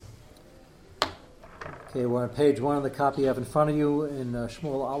Okay, we're on page 1 of the copy you have in front of you in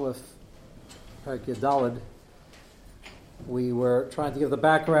Shmuel Aleph, Perek Yadalid. We were trying to give the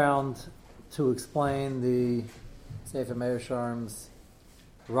background to explain the Sefer Meir Sharm's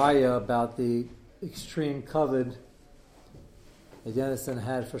raya about the extreme kavod that Yonasan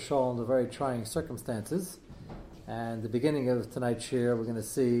had for Shaul under very trying circumstances. And the beginning of tonight's shir, we're going to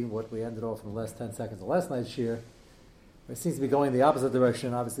see what we ended off in the last 10 seconds of last night's shir. It seems to be going the opposite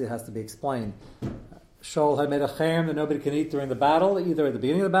direction. Obviously, it has to be explained. Shaul had made a cherem that nobody can eat during the battle, either at the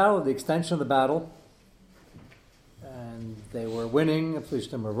beginning of the battle or the extension of the battle. And they were winning, the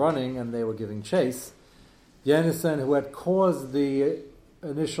Plishtim were running, and they were giving chase. Yonasan, who had caused the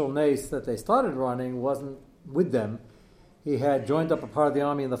initial nace that they started running, wasn't with them. He had joined up a part of the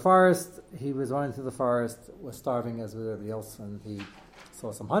army in the forest. He was running through the forest, was starving as with everybody else, and he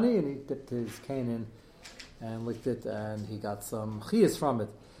saw some honey, and he dipped his cane in and licked it, and he got some chiyas from it.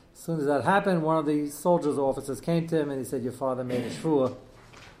 As soon as that happened, one of the soldiers or officers came to him and he said, "Your father made a shvuah,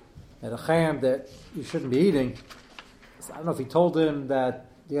 made a cherem that you shouldn't be eating." So I don't know if he told him that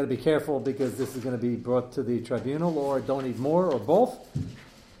you got to be careful because this is going to be brought to the tribunal, or don't eat more, or both.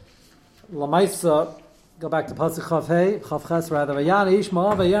 Lamaisa, go back to Pasuk Chav Ches rather. Vayani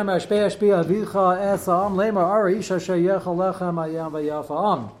Ishma Vayemer Ashpei Ashpei Avicha Esam Lemer Ari Isha Sheyechal Lechem Ayam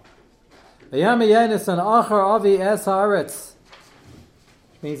Vayafaam. Vayemer Yonasan Achar Avi Es Haaretz.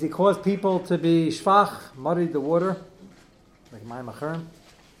 Means he caused people to be shvach, muddied the water, like Mayim Acherim.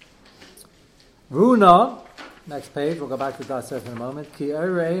 Runa, next page, we'll go back to that in a moment. Ki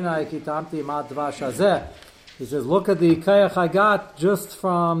Einai Kitamti Mat Dvash Hazeh. He says, look at the kayach I got just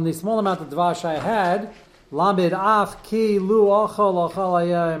from the small amount of dvash I had. Lamid af ki lu achal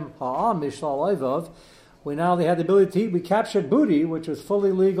achalayim ha'am mishal oivav. We not only had the ability to eat, we captured booty, which was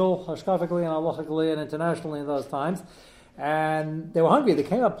fully legal, hashkafically and halachically and internationally in those times. And they were hungry. They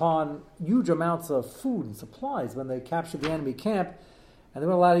came upon huge amounts of food and supplies when they captured the enemy camp. And they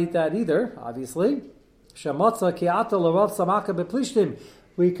weren't allowed to eat that either, obviously. Shemotza ki'ata l'rav samaka beplishtim.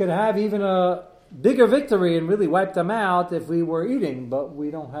 We could have even a bigger victory and really wipe them out if we were eating, but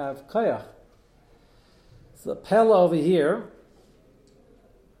we don't have kayach. So Pella over here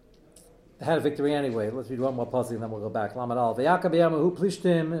had a victory anyway. Let's read one more puzzle and then we'll go back. Lamed al v'yaka b'yamahu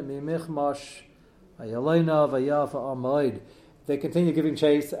plishtim mimichmash ayalena v'yafa amoid. They continued giving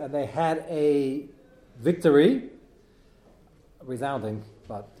chase and they had a victory, resounding,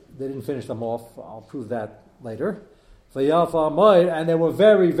 but they didn't finish them off. I'll prove that later. And they were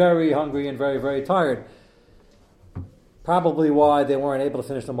very, very hungry and very, very tired. Probably why they weren't able to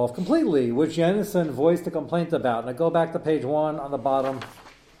finish them off completely, which Yonasan voiced a complaint about. Now go back to page 1 on the bottom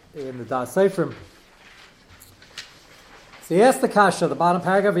in the Das Sefer. So he asked the Kasha, the bottom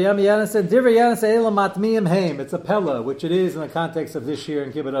paragraph, Yonasan, Divrei Yonasan Elam Matmiyim Haim. It's a Pella, which it is in the context of this year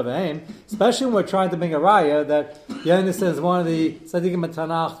in Kibbutz of Haim, especially when we're trying to bring a raya that Yonasan is one of the Tzadikim in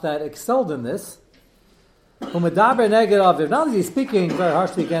Tanakh that excelled in this. Not only is he speaking very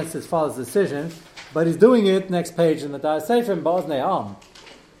harshly against his father's decision, but he's doing it, next page in the Das Sefer, Ba'oznei Am.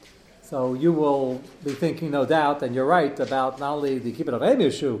 So you will be thinking, no doubt, and you're right, about not only the Kibbutz of Haim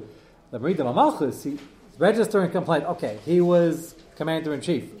issue, the Merid HaMalchus, he's registering a complaint. Okay, he was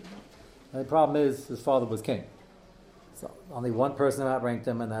commander-in-chief. And the problem is, his father was king. So only one person outranked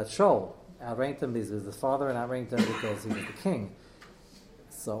him, and that's Shaul. Outranked him because he was his father, and outranked him because he was the king.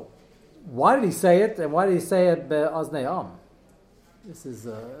 So why did he say it, and why did he say it be'oznei am? This is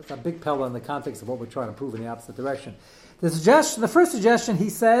it's a big pella in the context of what we're trying to prove in the opposite direction. The first suggestion,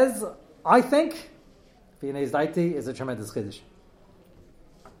 he says, I think, V'yanei Daiti is a tremendous chiddush.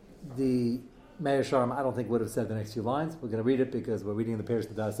 The Meir Sharm, I don't think, would have said the next few lines. We're going to read it because we're reading the Parish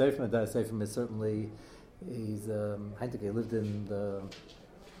of the Das Sefer, and the Das Sefer is certainly, he lived in the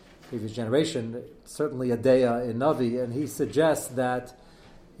previous generation, certainly a Deya in Navi, and he suggests that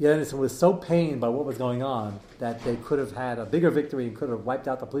Yonasan was so pained by what was going on that they could have had a bigger victory and could have wiped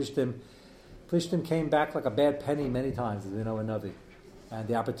out the Plishtim. Plishtim came back like a bad penny many times, as we know in Navi. And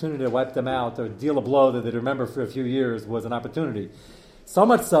the opportunity to wipe them out or deal a blow that they'd remember for a few years was an opportunity. So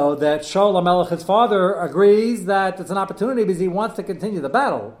much so that Shaul HaMelech, his father, agrees that it's an opportunity because he wants to continue the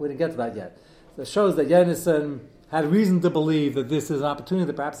battle. We didn't get to that yet. So it shows that Yonasan had reason to believe that this is an opportunity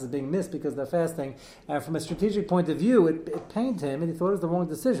that perhaps is being missed because they're fasting. And from a strategic point of view, it pained him, and he thought it was the wrong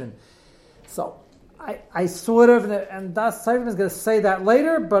decision. So I sort of, and Das Sefer is going to say that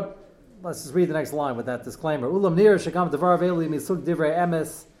later, but let's just read the next line with that disclaimer. Ulam nir shekam devar veli misug divrei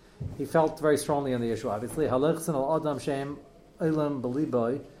emes. He felt very strongly on the issue, obviously. Halachsin al adam shem elam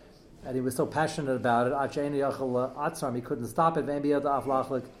beliboy. And he was so passionate about it. Acheni yachal atzram, he couldn't stop it. Embiyad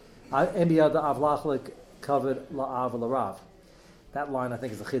avlachlik covered la'av la'rav. That line, I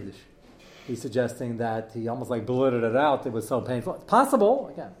think, is a chiddush. He's suggesting that he almost like blurted it out. It was so painful. It's possible,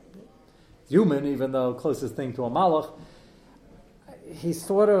 again, human, even though closest thing to a malach. He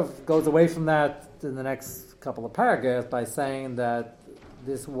sort of goes away from that in the next couple of paragraphs by saying that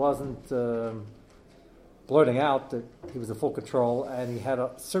this wasn't blurting out, that he was in full control and he had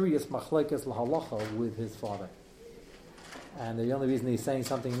a serious machlekes lahalacha with his father. And the only reason he's saying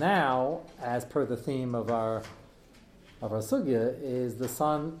something now, as per the theme of our sugya, is the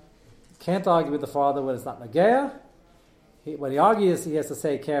son can't argue with the father when it's not nagea. When he argues, he has to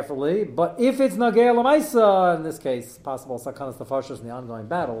say carefully. But if it's nagea l'maisa, in this case, possible sakanas nefashos in the ongoing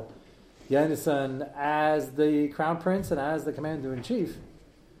battle, Yonasan, as the crown prince and as the commander-in-chief,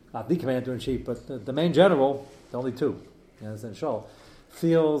 not the commander-in-chief, but the main general, the only two, Yonasan and Shaul,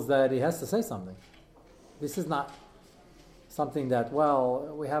 feels that he has to say something. This is not something that,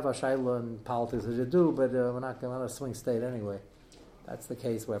 well, we have a shayla in politics as you do, but we're not going to swing state anyway. That's the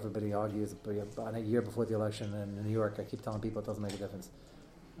case where everybody argues about a year before the election. And in New York, I keep telling people it doesn't make a difference.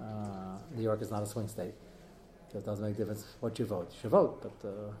 New York is not a swing state. So it doesn't make a difference what you vote. You should vote,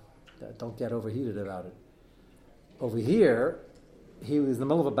 but don't get overheated about it. Over here, he was in the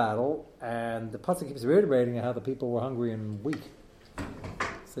middle of a battle, and the pasuk keeps reiterating how the people were hungry and weak.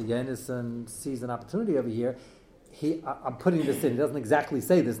 So Yonasan sees an opportunity over here. I'm putting this in. He doesn't exactly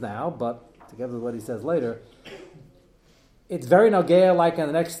say this now, but together with what he says later, it's very nogea like in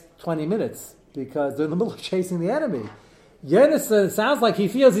the next 20 minutes because they're in the middle of chasing the enemy. Yonasan sounds like he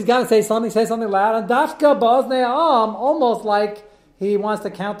feels he's got to say something loud, and dafka ba'oznei ha'am, almost like he wants to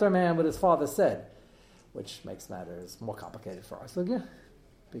countermand what his father said, which makes matters more complicated for us. Yeah,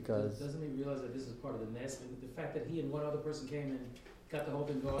 because doesn't he realize that this is part of the nest? The fact that he and one other person came and got the whole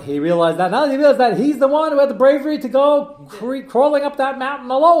thing going. He realized that. Now he realized that he's the one who had the bravery to go crawling up that mountain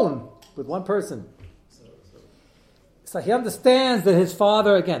alone with one person. So he understands that his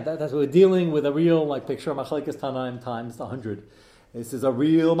father, again, that's what we're dealing with, a real, like, picture of Machlekes Tanaim times 100. This is a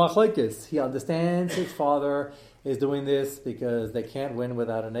real Machlekes. He understands his father is doing this because they can't win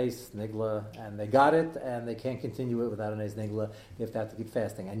without an ace nigla, and they got it, and they can't continue it without an ace nigla if they have to keep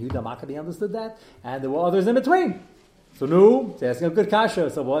fasting. And Yudah Maccabi understood that, and there were others in between. So no, he's asking a good kasha.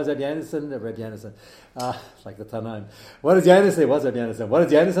 So what is Reb Yonasan? Like the Tanaim. What does Yonasan say? What's Reb Yonasan? What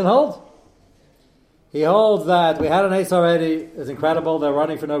does Yonasan hold? He holds that we had an ace already. It's incredible. They're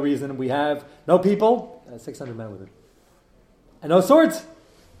running for no reason. We have no people. 600 men with it. And no swords.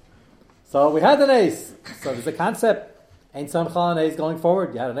 So we had an ace. So there's a concept. Ain't samcha an ace going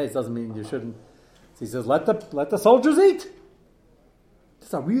forward. You had an ace doesn't mean you shouldn't. So he says, let the soldiers eat.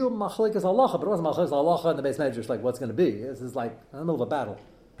 It's a real machlekes halacha, but it wasn't machlekes halacha in the base measures like what's going to be. This is like in the middle of a battle.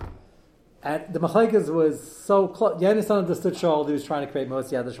 And the machlekes was so close. Yonasan understood Shaul. He was trying to create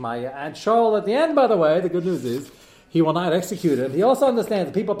Moshe Yad Shmaya. And Shaul, at the end, by the way, the good news is, he will not execute him. He also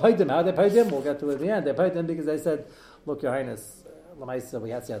understands the people paid him. How they paid him, we'll get to it at the end. They paid him because they said, look, Your Highness, Lamaisa,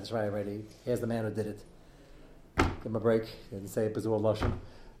 we had Yad Shmaya already. Here's the man who did it. Give him a break. He didn't say Pazur Lashon.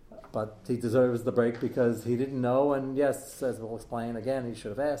 But he deserves the break because he didn't know. And yes, as we'll explain again, he should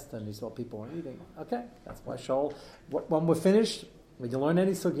have asked. And he saw people were eating. Okay, that's why Shaul. When we're finished, when you learn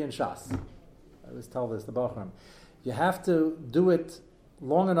any sugi in Shas, I always tell this to Bachram, you have to do it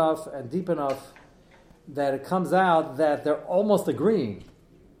long enough and deep enough that it comes out that they're almost agreeing.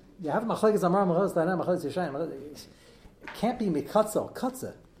 You have machlekes amar, machlekes dayanim, machlekes yishayim. It can't be mikatza,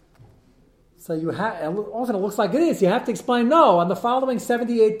 katza. So you have, often it looks like it is. You have to explain, no, on the following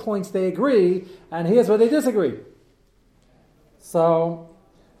 78 points they agree, and here's where they disagree. So,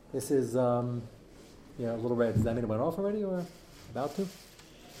 this is, a little red. Does that mean it went off already, or about to?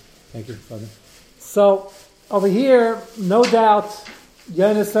 Thank you, brother. So, over here, no doubt,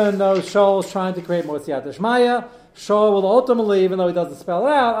 Yonasan knows Shaul is trying to create Moshe Yad Shmaya. Shaul will ultimately, even though he doesn't spell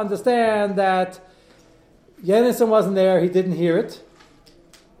it out, understand that Yonasan wasn't there, he didn't hear it.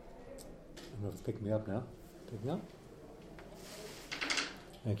 I don't know if it's picking me up now. Picking up?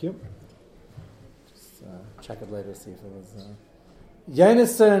 Thank you. Just check it later, see if it was...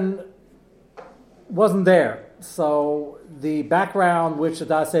 Yonasan wasn't there. So the background, which the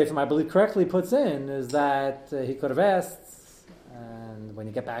Das Sefer, I believe, correctly puts in, is that he could have asked, and when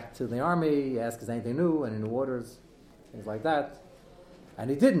you get back to the army, you ask, is anything new, any new orders, things like that. And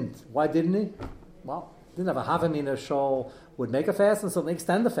he didn't. Why didn't he? Well, he didn't have a Havamina. Shaul would make a fast and suddenly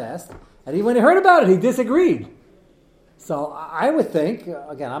extend the fast. And when he heard about it, he disagreed. So I would think,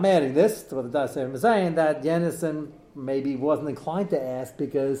 again, I'm adding this to what the Das Sefer is saying, that Yonasan maybe wasn't inclined to ask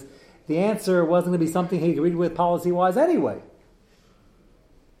because the answer wasn't going to be something he agreed with policy-wise anyway.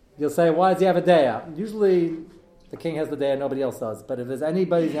 You'll say, why does he have a day out? Usually, The king has the day and nobody else does. But if there's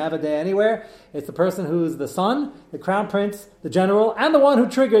anybody who have a day anywhere, it's the person who's the son, the crown prince, the general, and the one who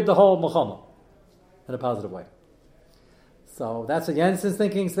triggered the whole Milchama in a positive way. So that's what Jensen's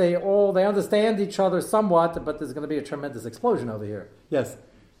thinking. They understand each other somewhat, but there's going to be a tremendous explosion over here. Yes?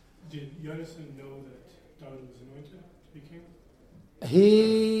 Did Yonasan know that David was anointed to be king?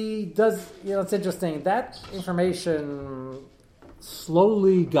 He does, it's interesting. That information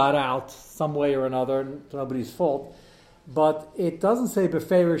slowly got out some way or another, to nobody's fault, but it doesn't say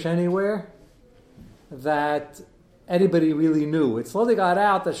beferish anywhere that anybody really knew. It slowly got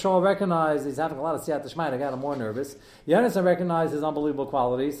out that Shaul recognized he's having a lot of siyat d'shmaya. I got him more nervous. Yonasan recognized his unbelievable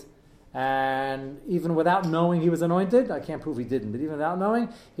qualities, and even without knowing he was anointed, I can't prove he didn't, but even without knowing,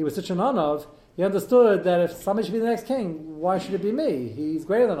 he was such an unav, he understood that if somebody should be the next king, why should it be me? He's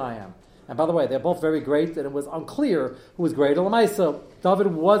greater than I am. And by the way, they're both very great, and it was unclear who was greater. Lamaisa, David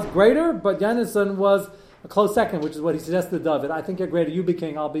was greater, but Yonasan was a close second, which is what he suggested to David. I think you're greater, you be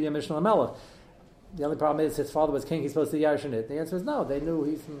king, I'll be a Mishnah Melech. The only problem is his father was king, he's supposed to be Yarshin it. The answer is no, they knew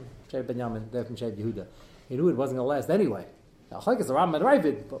he's from Shev Benyamin, they're from Shev Yehuda. He knew it wasn't going to last anyway. Now, it's the Rambam and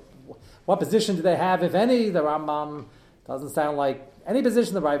Ravid, but what position do they have, if any? The Rambam doesn't sound like any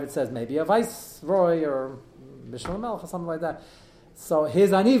position the Ravid says, maybe a viceroy or Mishnah Melech or something like that. So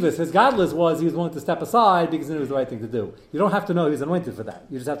his anivus, his godless was he was willing to step aside because he knew it was the right thing to do. You don't have to know he was anointed for that.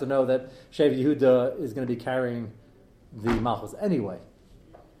 You just have to know that Shev Yehuda is going to be carrying the Malchus anyway.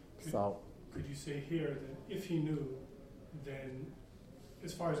 Could you say here that if he knew, then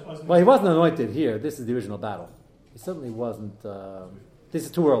as far as Osman... Well, he wasn't anointed here. This is the original battle. He certainly wasn't... this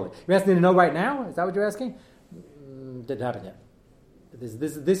is too early. You're asking me to know right now? Is that what you're asking? Didn't happen yet.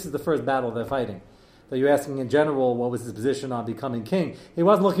 This is the first battle they're fighting. So you're asking in general, what was his position on becoming king? He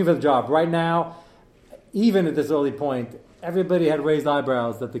wasn't looking for the job. Right now, even at this early point, everybody had raised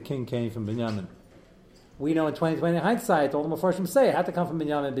eyebrows that the king came from Binyamin. We know in 2020 hindsight, all the Mepharshim say it had to come from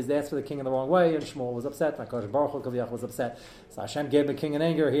Binyamin because they asked for the king in the wrong way, and Shmuel was upset, and HaKadosh Baruch Hu Kaviyach was upset. So Hashem gave the king in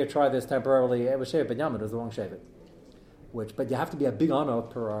anger, here, try this temporarily. It was Shevet Binyamin, it was the wrong Shevet. But you have to be a big honor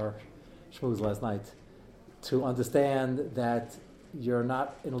per our Shmuz last night to understand that you're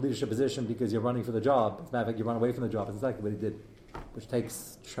not in a leadership position because you're running for the job. As a matter of fact, you run away from the job. It's exactly what he did, which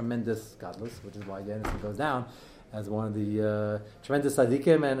takes tremendous godless, which is why Yonasan goes down as one of the tremendous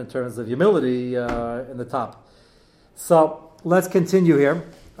tzaddikim, and in terms of humility, in the top. So let's continue here.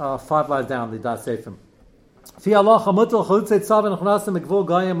 5 lines down, the Das Seifim.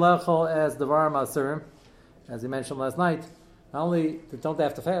 As we mentioned last night, not only don't they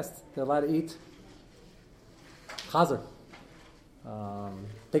have to fast, they're allowed to eat chazer,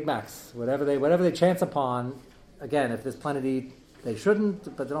 Big Macs, whatever they chance upon. Again, if there's plenty to eat, they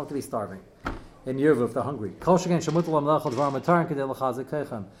shouldn't, but they don't have to be starving. In Yerva, if they're hungry. Shaul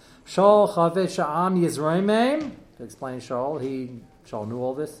Chaveh Sha'am Yizraimim. To explain Shaul knew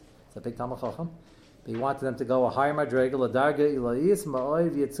all this. It's a big Talmud Chacham. But he wanted them to go a higher madrega, Ladarga Ilayis,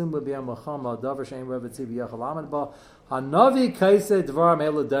 Ma'oiv Yitzum B'Biyam Machama, Davar Shein Rev Tziv Yachal Amad Ba, Hanavi Kaise Dvar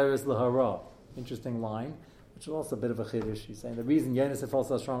Mela Dairis Lahara. Interesting line, which is also a bit of a chiddush. He's saying the reason Yonasan felt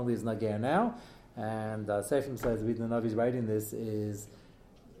so strongly is Nager now, and Seifim says, the Navi's writing this, is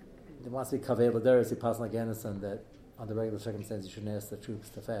he wants to be Kaveh Ladaris, he passed like Yonasan, that under regular circumstances you shouldn't ask the troops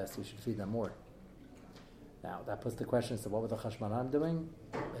to fast, you should feed them more. Now, that puts the question, so what were the Chashmonaim doing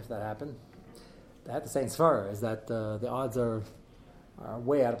if that happened? They had to say in Sfar is that the odds are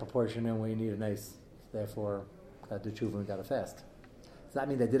way out of proportion and we need an ace. Therefore, got to do tshuva and got to fast. Does that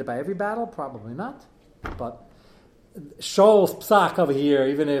mean they did it by every battle? Probably not. But Shaul's psak over here,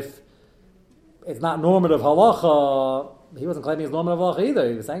 even if it's not normative halacha, he wasn't claiming it's normative halacha either.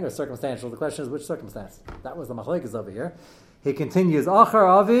 He was saying it was circumstantial. The question is which circumstance? That was the machlekes over here. He continues, Achar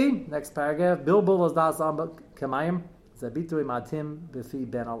Avi, next paragraph, Bilbul as das kamayim. That's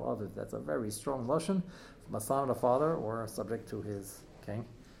a very strong lashon from a son of the father or subject to his king.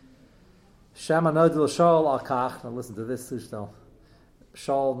 Shama Nodil Shaul Akach. Now listen to this, Sushtel.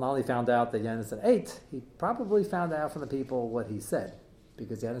 Shaul not only found out that Yonasan ate, he probably found out from the people what he said,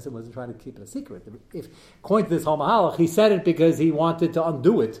 because Yonasan wasn't trying to keep it a secret. If according to this whole mahalach, he said it because he wanted to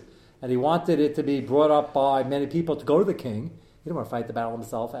undo it, and he wanted it to be brought up by many people to go to the king. He didn't want to fight the battle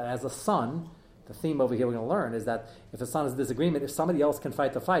himself, and as a son, the theme over here we're going to learn is that if a son is in disagreement, if somebody else can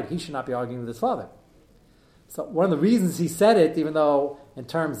fight the fight, he should not be arguing with his father. So one of the reasons he said it, even though in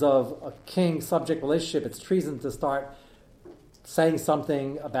terms of a king-subject relationship, it's treason to start saying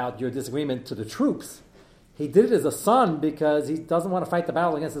something about your disagreement to the troops, he did it as a son because he doesn't want to fight the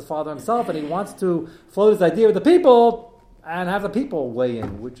battle against his father himself, and he wants to float his idea with the people and have the people weigh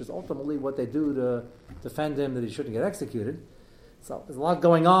in, which is ultimately what they do to defend him that he shouldn't get executed. So there's a lot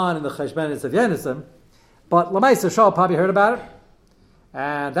going on in the Cheshbonis of Yonasan. But Lamaisa Shaul probably heard about it.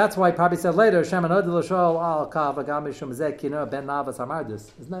 And that's why he probably said later, Shaul al Kav Agamishum Zekina Ben Navas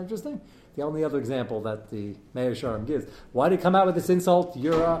Hamardis. Isn't that interesting? The only other example that the Meir Sharm gives. Why did he come out with this insult?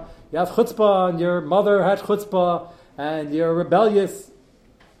 You have chutzpah, and your mother had chutzpah, and you're rebellious.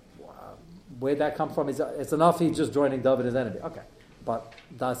 Where'd that come from? It's enough he's just joining David as enemy. Okay. But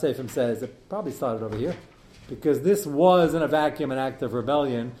Da Seifim says it probably started over here. Because this was in a vacuum an act of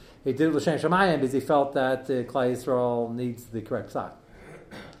rebellion. He did it L'Shem Shemayim because he felt that Klal Yisrael needs the correct psak.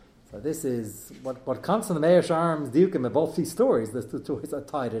 So this is what comes from the Meir Sharm's diukim in both these stories. The two stories are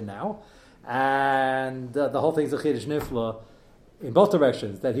tied in now. And the whole thing's a Chiddush Nifla in both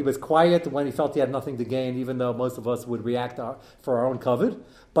directions. That he was quiet when he felt he had nothing to gain, even though most of us would react for our own kavod.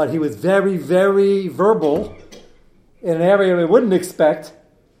 But he was very, very verbal in an area we wouldn't expect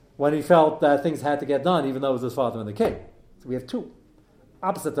when he felt that things had to get done, even though it was his father and the king. So we have two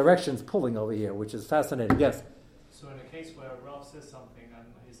opposite directions pulling over here, which is fascinating. Yes? So in a case where Rav says something and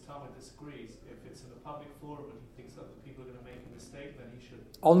his Talmud disagrees, if it's in the public forum and he thinks that the people are going to make a mistake, then he should...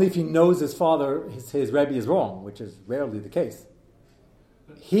 Only if he knows his father, his Rebbe is wrong, which is rarely the case.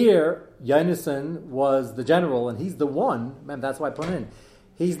 Here, Yonason was the general, and he's the one, and that's why I put it in.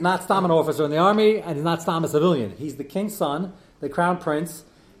 He's not Stam an officer in the army, and he's not Stam a civilian. He's the king's son, the crown prince.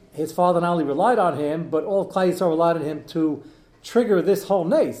 His father not only relied on him, but all of Klal Yisrael relied on him to trigger this whole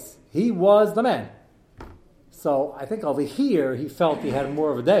nace. He was the man. So I think over here, he felt he had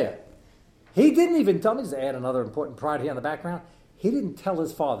more of a day. He didn't even tell me, just to add another important part here in the background, he didn't tell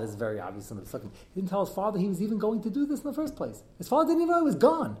his father, this is very obvious in the Psukim, he didn't tell his father he was even going to do this in the first place. His father didn't even know he was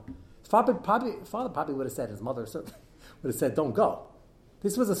gone. His father probably would have said, his mother certainly would have said, don't go.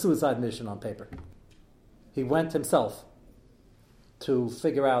 This was a suicide mission on paper. He went himself to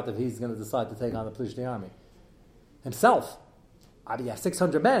figure out if he's going to decide to take on the Plishti army. Himself. I mean, he has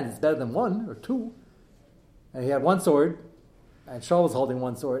 600 men. It's better than one or two. And he had one sword, and Shaul was holding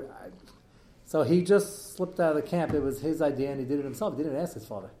one sword. So he just slipped out of the camp. It was his idea, and he did it himself. He didn't ask his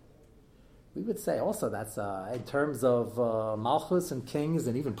father. We would say also that's in terms of malchus and kings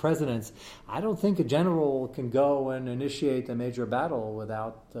and even presidents, I don't think a general can go and initiate a major battle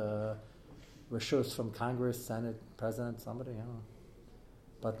without reshus from Congress, Senate, President, somebody. I don't know.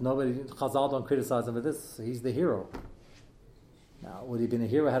 But nobody, Chazal don't criticize him for this. He's the hero. Now, would he have been a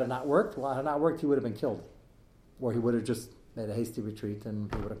hero had it not worked? Well, had it not worked, he would have been killed. Or he would have just made a hasty retreat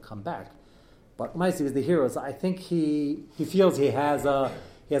and he would have come back. But Maisi was the hero. So I think he feels he has a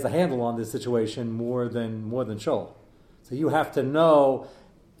handle on this situation more than Shaul. So you have to know,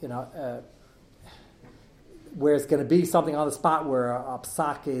 where it's going to be something on the spot where a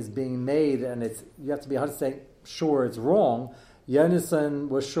psak is being made, and you have to be 100% sure it's wrong. Yonason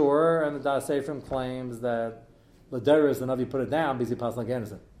was sure, and the Das Ephraim claims that Lederis, the Navi, put it down because he passed like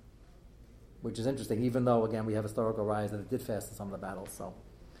Yonason, which is interesting. Even though again we have historical rise that it did fast in some of the battles, so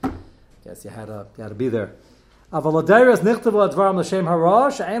yes, you had to be there. Normally,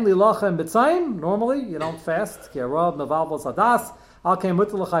 you don't fast.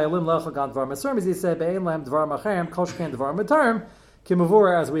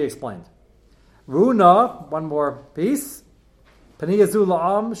 As we explained. Runa, one more piece. If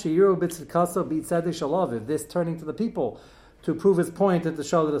this turning to the people to prove his point and to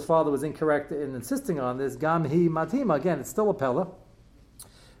show that his father was incorrect in insisting on this, gam hi matima, again, it's still a pella.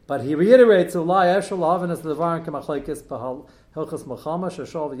 But he reiterates, and Hilchas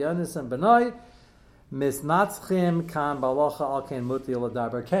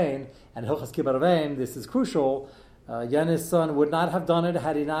Kibbutz Avim, this is crucial. Yona's son would not have done it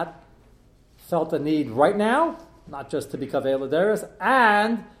had he not felt the need right now, not just to be Kaveh Lederis,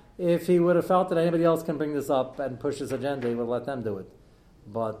 and if he would have felt that anybody else can bring this up and push his agenda, he would let them do it.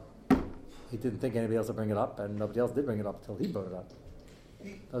 But he didn't think anybody else would bring it up, and nobody else did bring it up until he brought it up.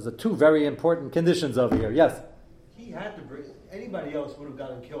 Those are two very important conditions over here. Yes? He had to bring it. Anybody else would have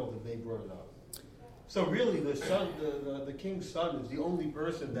gotten killed if they brought it up. So really, the son, the king's son, is the only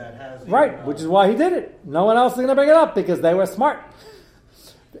person that has... Right, which is why he did it. No one else is going to bring it up because they were smart.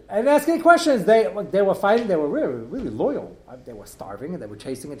 And asking questions, they were fighting, they were really, really loyal. They were starving and they were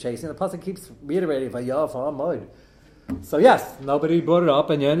chasing. The person keeps reiterating, Vayav HaMod. So yes, nobody brought it up,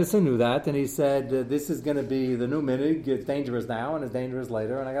 and Yonason knew that, and he said, this is going to be the new minig, it's dangerous now, and it's dangerous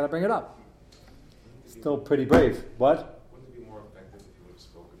later, and I got to bring it up. Still pretty brave. What? Wouldn't it be more effective if you would have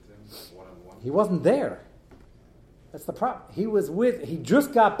spoken to him one-on-one? He wasn't there. That's the problem. He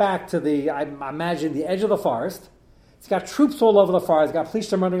just got back to I imagine, the edge of the forest. He's got troops all over the forest. He's got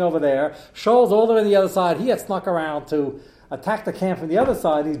police running over there. Shaul's all the way on the other side. He had snuck around to attack the camp from the other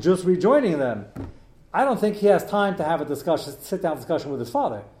side. He's just rejoining them. I don't think he has time to have a discussion, sit-down discussion with his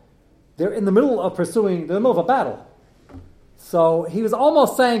father. they're in the middle of pursuing, they're in the middle of a battle. So he was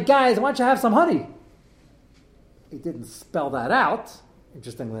almost saying, guys, why don't you have some honey? He didn't spell that out,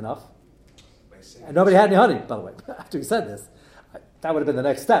 interestingly enough. And nobody had any honey, by the way, after he said this. That would have been the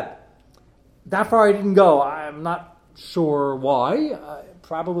next step. That far he didn't go. I'm not sure why.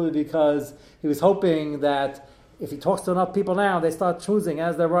 Probably because he was hoping that if he talks to enough people now, they start choosing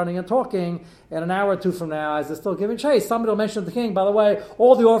as they're running and talking, and an hour or two from now, as they're still giving chase, somebody will mention to the king, by the way,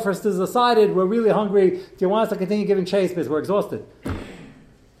 all the officers decided, we're really hungry, do you want us to continue giving chase because we're exhausted?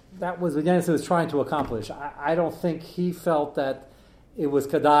 That was what Yenison was trying to accomplish. I don't think he felt that it was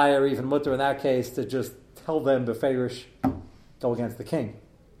Kedai or even Mutter in that case to just tell them beferish, go against the king.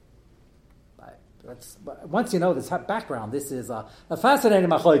 Once you know this background, this is a fascinating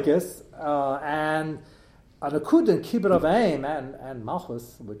machlokes, and an akud and kibbut of aim and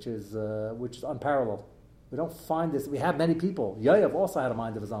malchus, which is unparalleled. We don't find this. We have many people. Yoav also had a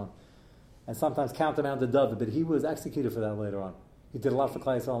mind of his own, and sometimes countermanded David, but he was executed for that later on. He did a lot for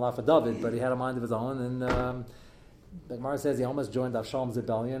Klai Yisrael and a lot for David, but he had a mind of his own, and the Gemara says he almost joined Avshalom's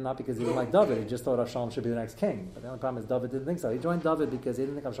rebellion, not because he didn't like David, he just thought Avshalom should be the next king. But the only problem is David didn't think so. He joined David because he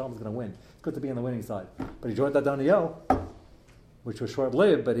didn't think Avshalom was going to win. It's good to be on the winning side. But he joined Adoniyo, which was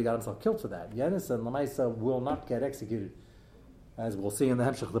short-lived, but he got himself killed for that. Yenis and Lamaisa will not get executed, as we'll see in the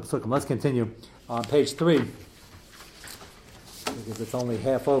Hemshech of the Pesukim. Let's continue on page 3, because it's only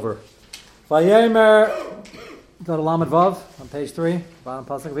half over. Vayemer, go to Lamed Vav on page 3, bottom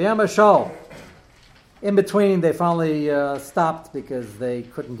pasuk. Vayemer Shaul. In between, they finally stopped because they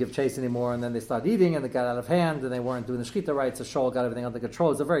couldn't give chase anymore, and then they started eating, and they got out of hand, and they weren't doing the shechita right, so Shaul got everything under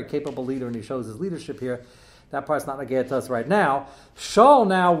control. He's a very capable leader, and he shows his leadership here. That part's not negated to us right now. Shaul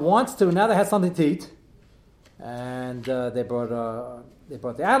now wants to, now they had something to eat, and they brought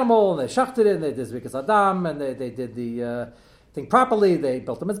the animal, and they shachted it, and they did Zrikas Adam, and they did the thing properly, they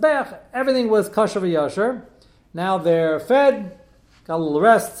built the Mizbech, everything was kosher v'yosher. Now they're fed, got a little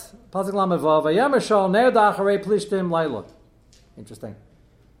rest. Pasuk Lamed Vav, Vayemer Shaul ner da'acharei plishtim laila. Interesting.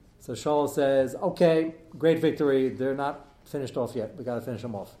 So Shaul says, okay, great victory. They're not finished off yet. We got to finish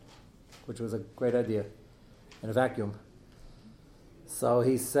them off, which was a great idea in a vacuum. So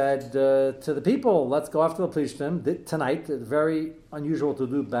he said to the people, let's go after the plishtim tonight. It's very unusual to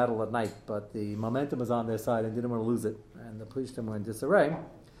do battle at night, but the momentum was on their side and didn't want to lose it. And the plishtim were in disarray.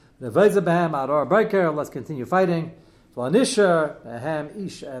 Let's continue fighting. Vlanisha, Ahem,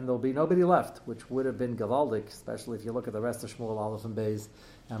 Ish, and there'll be nobody left, which would have been Gavaldik, especially if you look at the rest of Shmuel Aleph and Beis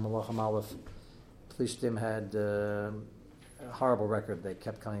and Malachim Aleph. Plishtim had a horrible record. They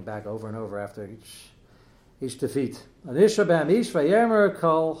kept coming back over and over after each defeat. Anisha b'am ish vayemer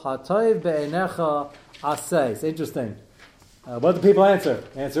kol hatoiv be'enecha aseh. It's interesting. What do people answer?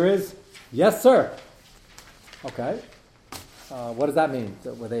 The answer is, yes, sir. Okay. What does that mean?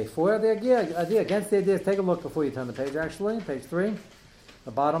 Were they for the idea, against the idea? Take a look before you turn the page, actually. Page 3,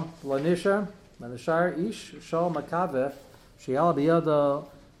 the bottom. Lanisha, Manashar, Ish, Shaul Makaveh, Shiala Biyada,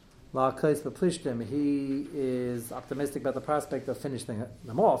 La'akais B'plishtim. He is optimistic about the prospect of finishing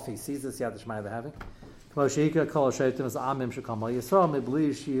them off. He sees this Yad Shmai they're having.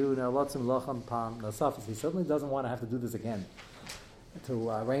 He certainly doesn't want to have to do this again. To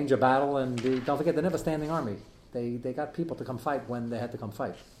arrange a battle, and don't forget, they're never standing army. They got people to come fight when they had to come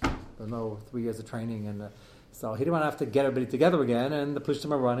fight. There's no 3 years of training, and so he didn't want to have to get everybody together again, and the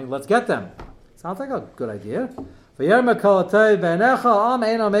Plishtim are running. Let's get them. Sounds like a good idea. Next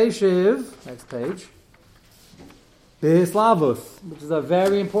page. Bislavus, which is a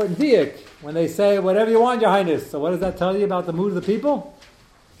very important diak. When they say, whatever you want, Your Highness. So what does that tell you about the mood of the people?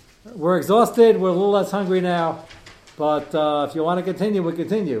 We're exhausted, we're a little less hungry now. But if you want to continue, we'll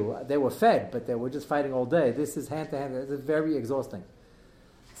continue. They were fed, but they were just fighting all day. This is hand-to-hand. This is very exhausting.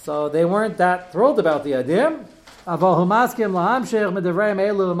 So they weren't that thrilled about the idea. On Pasuk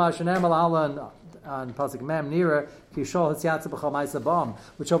Mem Nira,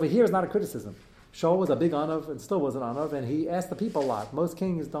 which over here is not a criticism. Shaul was a big Anav and still was an Anav, and he asked the people a lot. Most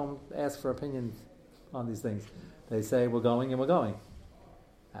kings don't ask for opinions on these things. They say, we're going and we're going.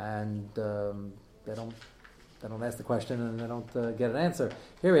 And they don't ask the question and they don't get an answer.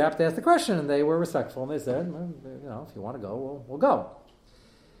 Here we have to ask the question, and they were respectful, and they said, if you want to go, we'll go.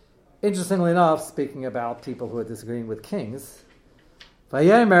 Interestingly enough, speaking about people who are disagreeing with kings,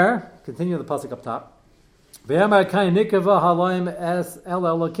 Vayemer, continue the pasuk up top, Vayemer kain nikava haloim es el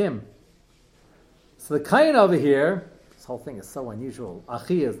elokim. So the kain over here, this whole thing is so unusual.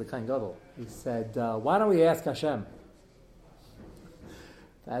 Achi is the kain gadol. He said, why don't we ask Hashem?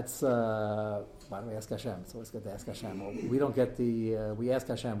 That's... why don't we ask Hashem? It's always good to ask Hashem. Well, we ask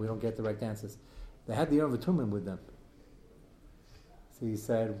Hashem, we don't get direct answers. They had the Yom V'Tumim with them. So he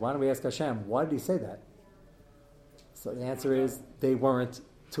said, why don't we ask Hashem, why did he say that? So the answer is they weren't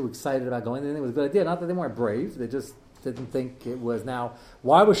too excited about going. They didn't think it was a good idea. Not that they weren't brave. They just didn't think it was. Now,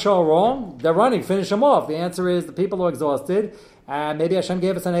 why was Shaul wrong? They're running. Finish them off. The answer is the people are exhausted. And maybe Hashem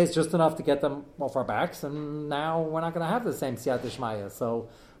gave us an ace just enough to get them off our backs. And now we're not going to have the same Siyat Dishmaya. So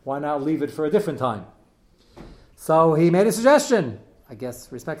why not leave it for a different time? So he made a suggestion, I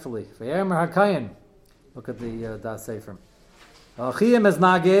guess respectfully. Look at the Das Sefer. This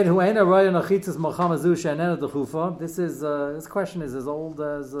question is as old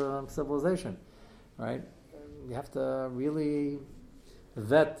as civilization, right? You have to really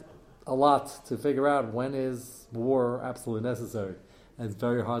vet a lot to figure out when is war absolutely necessary, and it's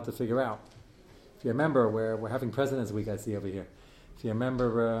very hard to figure out. If you remember, we're having President's Week, I see over here. If you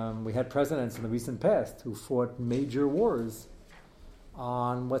remember, we had presidents in the recent past who fought major wars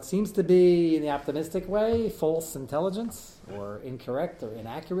on what seems to be, in the optimistic way, false intelligence or incorrect or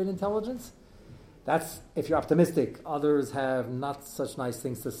inaccurate intelligence. That's if you're optimistic. Others have not such nice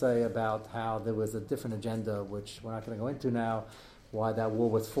things to say about how there was a different agenda, which we're not going to go into now, why that war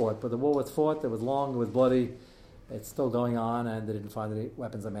was fought. But the war was fought, it was long, it was bloody, it's still going on, and they didn't find any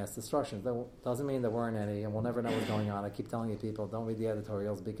weapons of mass destruction. That doesn't mean there weren't any, and we'll never know what's going on. I keep telling you people, don't read the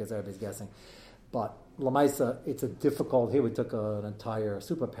editorials because everybody's guessing. But Lamaisa, it's a difficult. Here we took an entire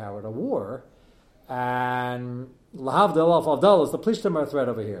superpower to war, and Lahavdil of Avdalos, the Plishtim are a threat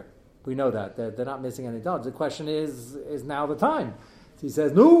over here. We know that they're not missing any dollars. The question is now the time? So he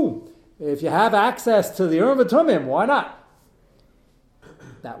says, no. If you have access to the Urim V'Tumim, why not?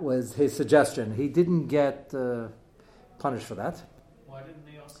 That was his suggestion. He didn't get punished for that. Why didn't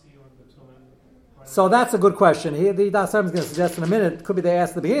they ask the Urim V'Tumim? So that's a good question. The Das Sefer is going to suggest in a minute. Could be they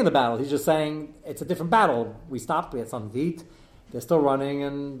asked at the beginning of the battle. He's just saying it's a different battle. We stopped. We had something to eat. They're still running,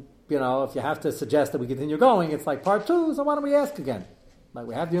 and if you have to suggest that we continue going, it's like part 2. So why don't we ask again? Like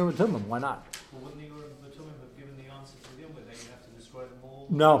we have the Urim V'Tumim. Why not? Well, wouldn't the Urim V'Tumim have given the answer to begin with? That you have to destroy them all.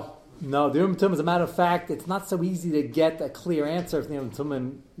 No. The Urim V'Tumim, as a matter of fact, it's not so easy to get a clear answer from the Urim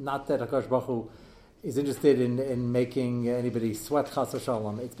V'Tumim. Not that HaKadosh Baruch Hu is interested in making anybody sweat Chas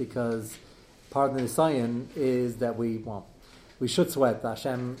v'Shalom. It's because part of the Nisayan is that we should sweat.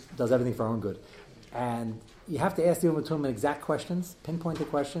 Hashem does everything for our own good. And you have to ask the Urim V'Tumim exact questions, pinpointed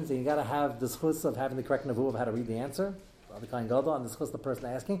questions, and you got to have the schus of having the correct nevuah of how to read the answer. The kind gadol and the schus the person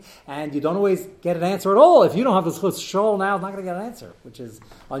asking, and you don't always get an answer at all. If you don't have the schus, Shaul now is not going to get an answer, which is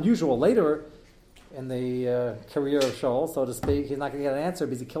unusual. Later in the career of Shaul, so to speak, he's not going to get an answer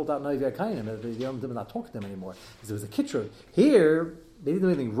because he killed out Novi Akainim. The Yom Dim not talking to him anymore because it was a kitrud. Here, they didn't do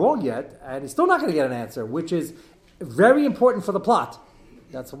anything wrong yet, and he's still not going to get an answer, which is very important for the plot.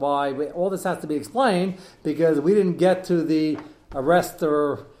 That's why all this has to be explained, because we didn't get to the arrest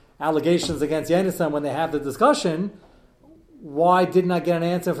or allegations against Yonasan when they have the discussion. Why didn't I get an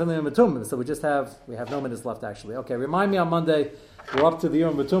answer from the Urim V'Tumim? So we have no minutes left, actually. Okay, remind me on Monday. We're up to the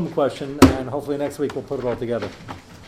Urim V'Tumim question, and hopefully next week we'll put it all together.